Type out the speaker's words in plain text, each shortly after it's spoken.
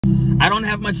I don't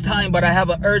have much time, but I have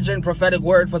an urgent prophetic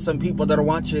word for some people that are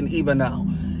watching even now.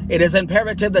 It is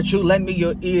imperative that you lend me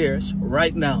your ears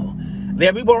right now. There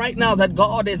are people right now that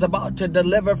God is about to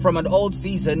deliver from an old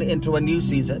season into a new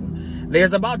season.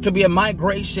 There's about to be a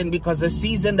migration because the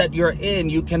season that you're in,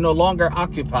 you can no longer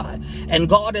occupy. And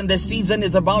God in this season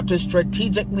is about to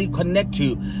strategically connect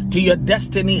you to your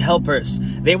destiny helpers.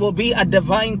 There will be a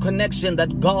divine connection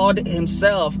that God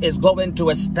himself is going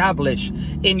to establish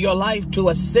in your life to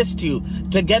assist you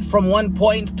to get from one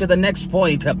point to the next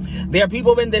point. There are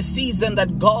people in this season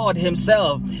that God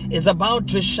himself is about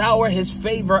to shower his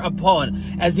favor upon,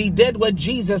 as he did with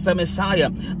Jesus, the Messiah.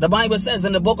 The Bible says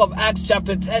in the book of Acts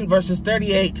chapter 10 verses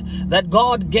 38 that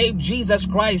God gave Jesus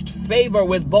Christ favor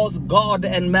with both God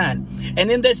and man. And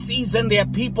in this season, there are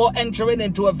people entering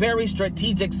into a very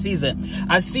strategic season,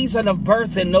 a season of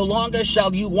birth, and no longer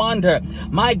shall you wander,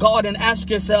 my God, and ask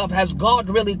yourself, has God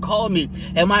really called me?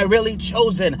 Am I really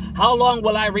chosen? How long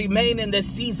will I remain in this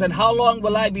season? How long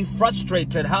will I be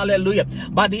frustrated? Hallelujah.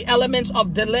 By the elements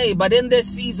of delay. But in this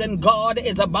season, God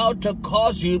is about to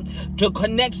cause you to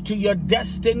connect to your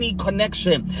destiny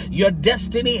connection, your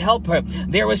destiny helper.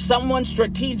 There is someone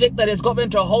strategic that is going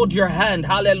to hold your hand.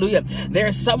 Hallelujah. There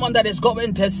is someone that is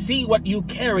going to see what you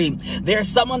carry. There's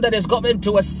someone that is going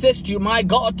to assist you, my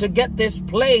God, to get this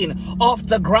plane off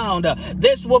the ground.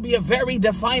 This will be a very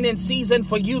defining season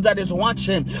for you that is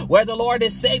watching, where the Lord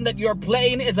is saying that your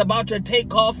plane is about to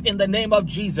take off in the name of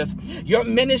Jesus. Your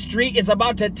ministry is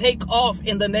about to take off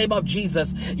in the name of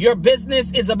Jesus. Your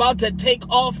business is about to take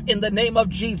off in the name of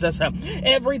Jesus.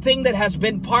 Everything that has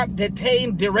been parked,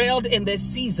 detained, derailed in this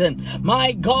season,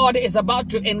 my God, is about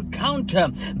to encounter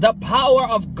the power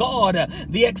of God,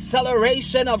 the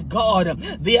acceleration of God,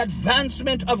 the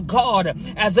advancement of God,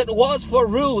 as it was for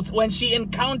Ruth when she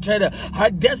encountered her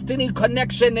destiny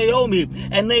connection, Naomi.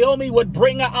 And Naomi would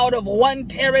bring her out of one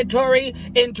territory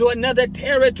into another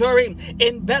territory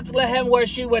in Bethlehem, where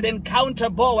she would encounter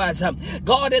Boaz.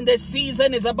 God in this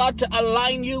season is about to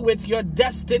align you with your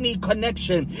destiny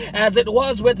connection, as it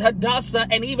was with Hadassah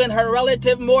and even her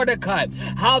relative Mordecai,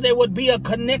 how there would be a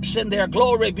connection there.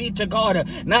 Glory be to God.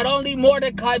 Not only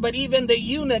Mordecai, but even the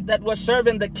eunuch that was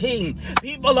serving the king.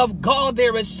 People of God,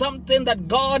 there is something that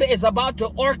God is about to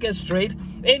orchestrate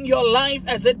in your life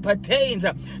as it pertains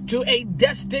to a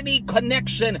destiny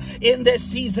connection in this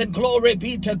season. Glory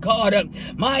be to God.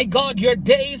 My God, your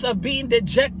days of being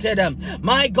dejected,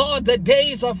 my God, the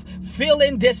days of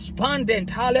feeling despondent,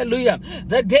 hallelujah,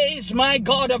 the days, my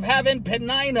God, of having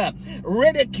Penina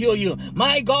ridicule you,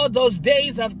 my God, those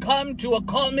days have come to a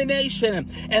culmination.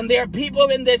 And there are people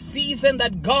in this season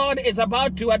that God is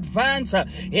about to advance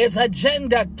his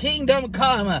agenda. Kingdom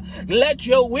come, let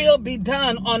your will be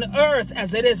done on earth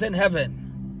as it is in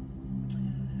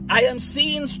heaven. I am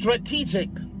seeing strategic,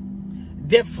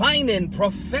 defining,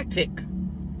 prophetic,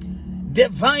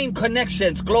 divine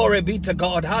connections. Glory be to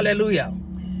God. Hallelujah.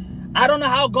 I don't know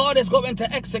how God is going to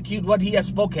execute what he has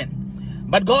spoken,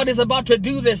 but God is about to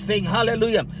do this thing.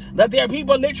 Hallelujah. That there are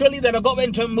people literally that are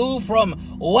going to move from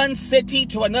one city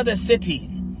to another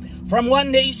city, from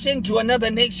one nation to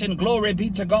another nation. Glory be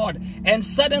to God. And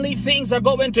suddenly things are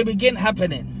going to begin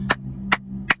happening,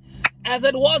 as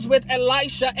it was with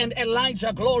Elisha and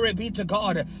Elijah. Glory be to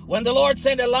God. When the Lord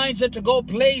sent Elijah to go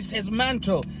place his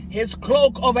mantle, his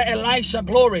cloak over Elisha,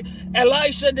 glory,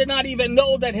 Elisha did not even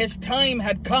know that his time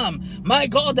had come. My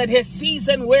God, that his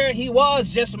season where he was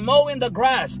just mowing the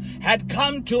grass had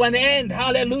come to an end.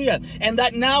 Hallelujah. And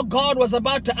that now God was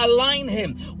about to align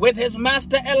him with his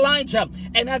master Elijah.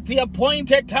 And at the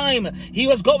appointed time, he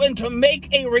was going to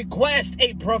make a request,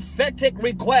 a prophetic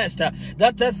request,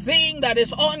 that the thing that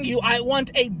is on you, I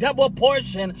want a double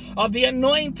portion of the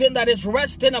anointing that is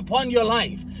resting upon your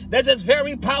life. That is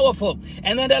very powerful.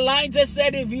 And then Elijah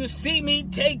said, if you see me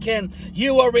taken,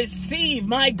 you will receive,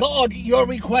 my God, your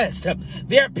request.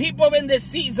 There are people in this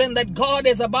season that God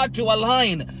is about to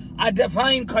align a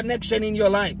divine connection in your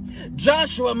life.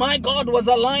 Joshua, my God, was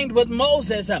aligned with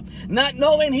Moses, not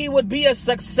knowing he would be a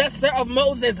successor of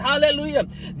Moses. Hallelujah.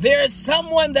 There is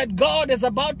someone that God is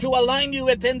about to align you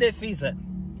with in this season.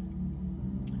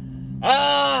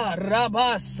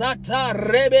 Rabasata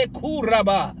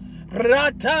Rebekuraba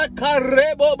Rata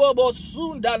Karebobo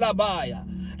Sundalabaya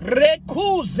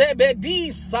Reku Zebedi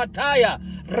Sataya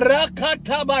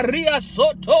Rakatabaria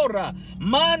Sotora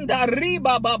Manda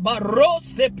Riba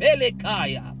Babarose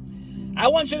Pelekaya. I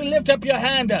want you to lift up your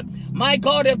hand. My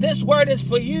God, if this word is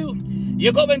for you,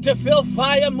 you're going to feel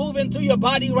fire moving through your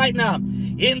body right now.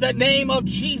 In the name of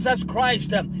Jesus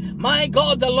Christ, My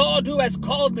God, the Lord who has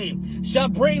called me shall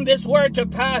bring this word to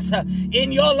pass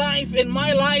in your life, in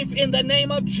my life, in the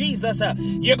name of Jesus.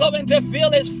 You're going to feel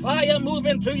his fire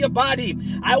moving through your body.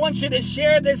 I want you to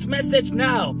share this message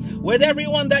now with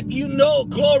everyone that you know.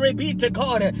 Glory be to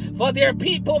God. For there are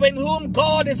people in whom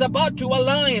God is about to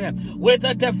align with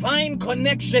a divine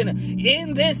connection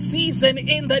in this season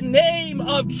in the name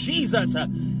of Jesus.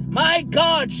 My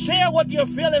God, share what you're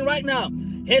feeling right now.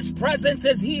 His presence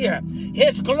is here.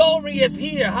 His glory is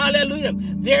here. Hallelujah.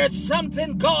 There's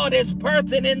something God is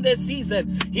birthing in this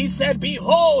season. He said,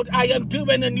 behold, I am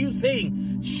doing a new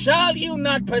thing. Shall you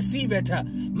not perceive it?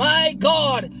 My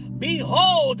God,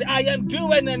 behold, I am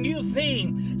doing a new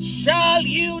thing. Shall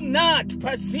you not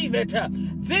perceive it?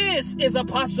 This is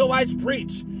Apostle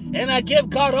WisePreach, and I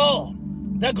give God all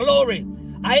the glory.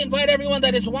 I invite everyone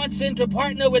that is watching to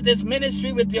partner with this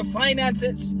ministry with your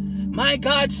finances. My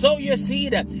God, sow your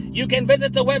seed. You can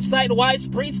visit the website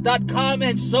wisepreach.com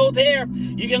and sow there.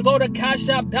 You can go to Cash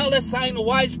App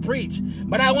 $WisePreach.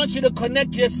 But I want you to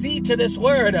connect your seed to this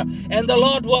word, and the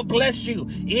Lord will bless you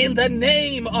in the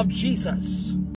name of Jesus.